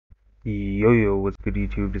Yo, what's good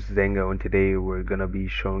YouTube? This is Engo, and today we're gonna be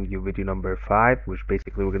showing you video number 5, which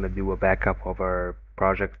basically we're gonna do a backup of our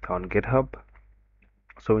project on GitHub.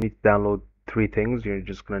 So we need to download 3 things. You're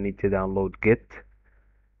just gonna need to download Git,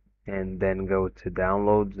 and then go to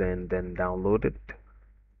downloads, and then download it.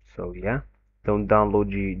 So yeah, don't download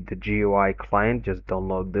the GUI client, just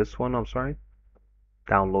download this one, I'm sorry.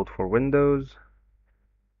 Download for Windows,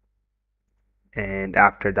 and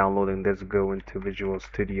after downloading this, go into Visual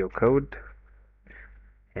Studio Code,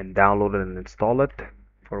 and download it and install it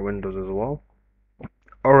for Windows as well.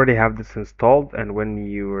 Already have this installed, and when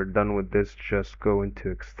you are done with this, just go into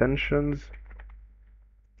extensions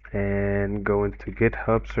and go into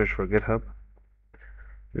GitHub, search for GitHub.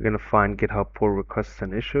 You're gonna find GitHub pull requests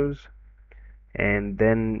and issues, and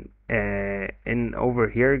then in over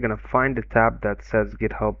here you're gonna find the tab that says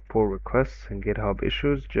GitHub pull requests and GitHub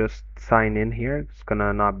issues. Just sign in here. It's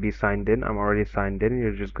gonna not be signed in. I'm already signed in.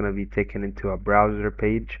 You're just gonna be taken into a browser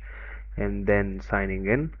page and then signing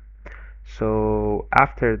in. So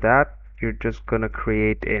after that, you're just gonna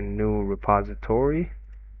create a new repository,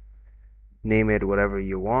 name it whatever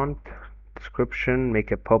you want, description,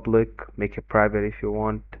 make it public, make it private if you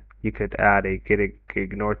want. You could add a git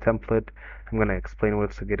ignore template. I'm gonna explain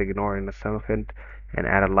what's a git ignore in a second, and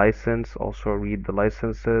add a license. Also read the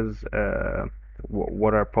licenses,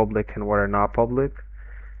 what are public and what are not public.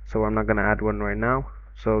 So I'm not gonna add one right now.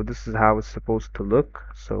 So this is how it's supposed to look.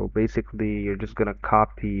 So basically you're just gonna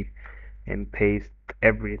copy and paste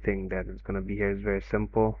everything that is going to be here. Is very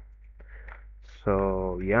simple.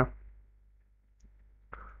 So yeah,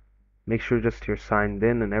 make sure just you're signed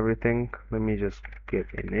in and everything. Let me just get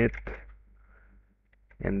in it,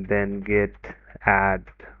 and then git add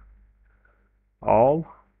all,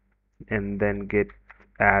 and then git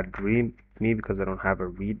add readme because I don't have a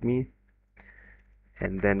readme,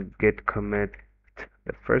 and then git commit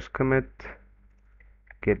the first commit,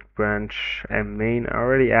 git branch and main. I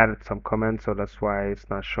already added some comments, so that's why it's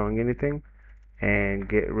not showing anything. And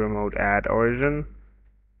git remote add origin.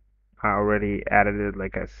 I already added it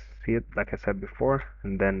like I see it, like I said before,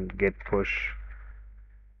 and then git push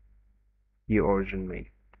origin main.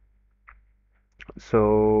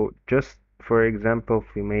 So just for example,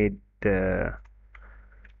 if we made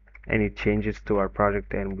any changes to our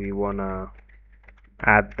project and we wanna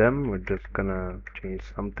add them, we're just gonna change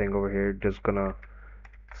something over here, just gonna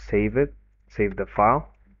save it, save the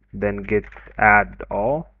file, then git add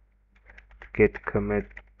all, git commit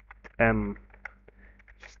m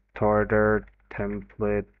starter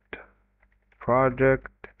template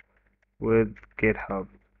project with GitHub,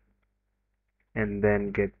 and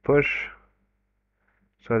then git push.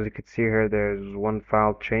 So as you can see here, there's one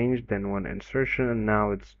file changed, then one insertion, and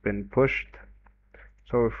now it's been pushed.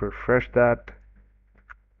 So if we refresh that,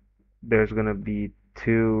 there's gonna be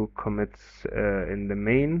 2 commits in the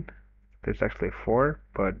main. There's actually 4,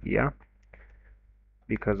 but yeah,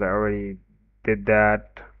 because I already did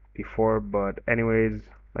that before. But anyways,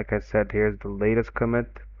 like I said, here's the latest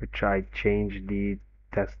commit, which I changed the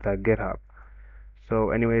test.github.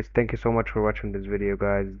 So anyways, thank you so much for watching this video,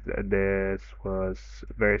 guys. This was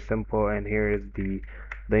very simple, and here is the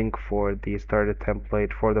link for the starter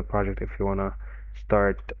template for the project if you want to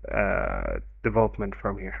start development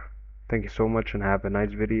from here. Thank you so much, and have a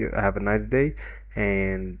nice day,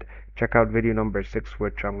 and check out video number 6,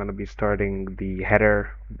 which I'm going to be starting the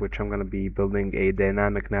header, which I'm going to be building a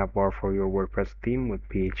dynamic navbar for your WordPress theme with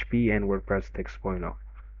PHP and WordPress 6.0.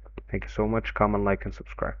 Thank you so much. Comment, like, and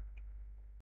subscribe.